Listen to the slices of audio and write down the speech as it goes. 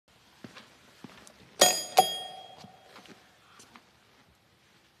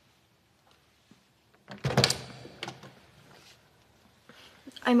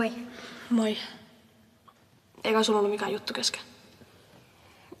Ai moi. Moi. Eikä sulla ollut mikään juttu kesken?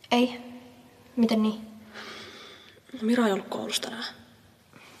 Ei. Miten niin? No, Mira ei ollut koulussa tänään.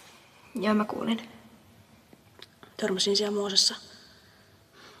 Joo, mä kuulin. Törmäsin siellä Moosessa.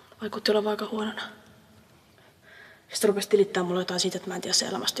 Vaikutti olevan aika huonona. Sitten rupesi tilittämään mulle jotain siitä, että mä en tiedä se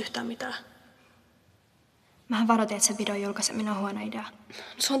elämästä yhtään mitään. Mähän varoitin, että se videon julkaiseminen on huono idea.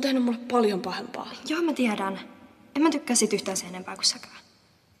 Se on tehnyt mulle paljon pahempaa. Joo, mä tiedän. En mä tykkää sit yhtään sen enempää kuin säkään.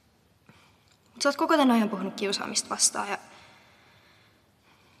 Mut sä oot koko tämän ajan puhunut kiusaamista vastaan ja...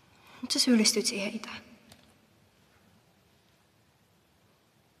 Mut sä syyllistyt siihen itse.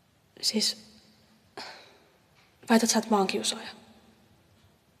 Siis... Väität sä, että mä oon kiusaaja?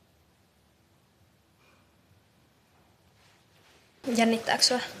 Jännittääkö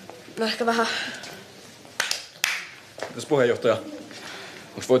sua? No ehkä vähän. Mitäs puheenjohtaja?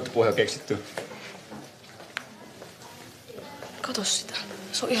 Onks voittopuhe keksitty? Kato sitä.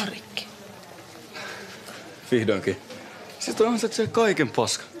 Se on ihan rikki. Vihdoinkin. Siis toi ansaitsee kaiken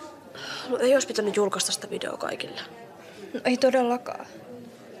paska. No ei olisi pitänyt julkaista sitä videoa kaikille. No ei todellakaan.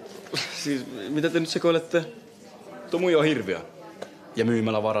 Siis mitä te nyt sekoilette? Tuo muija on hirviö. Ja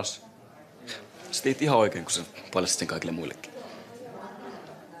myymällä varas. Sä teit ihan oikein, kun sä paljastit sen kaikille muillekin.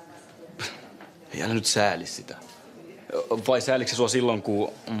 Ei älä nyt sääli sitä. Vai säälikö se sua silloin,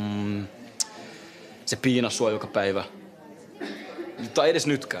 kun se piinasi sua joka päivä? Tai edes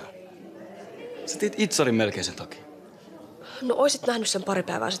nytkään. Sä teit itsarin melkein sen takia. No oisit nähnyt sen pari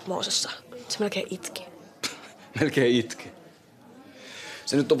päivää sit Moosessa. Se melkein itki. Melkein itki.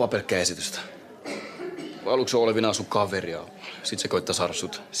 Se nyt on vaan pelkkää esitystä. Aluksi on olevinaan sun kaveria. Sit se koittaa saada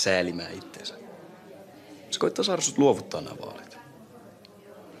sut säälimään itteensä. Se koittaa saada sut luovuttaa nämä vaalit.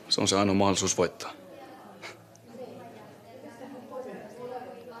 Se on se ainoa mahdollisuus voittaa.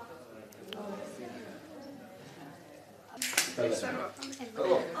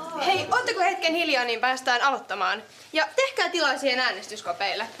 Hei, ootteko hetken hiljaa, niin päästään aloittamaan. Ja tehkää tilaa siihen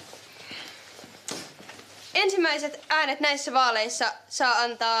äänestyskopeille. Ensimmäiset äänet näissä vaaleissa saa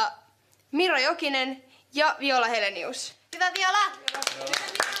antaa Mira Jokinen ja Viola Helenius. Hyvä Viola!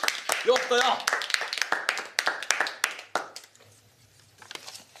 Johtaja!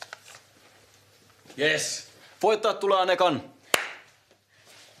 Yes. Voittajat tulee ainakaan.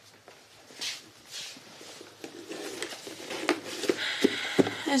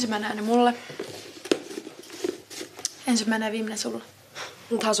 Ensimmäinen ääni mulle. Ensimmäinen ja viimeinen sulla.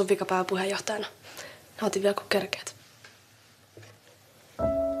 Tää on sun vikapäivä puheenjohtajana. Nautin vielä kun kerkeät.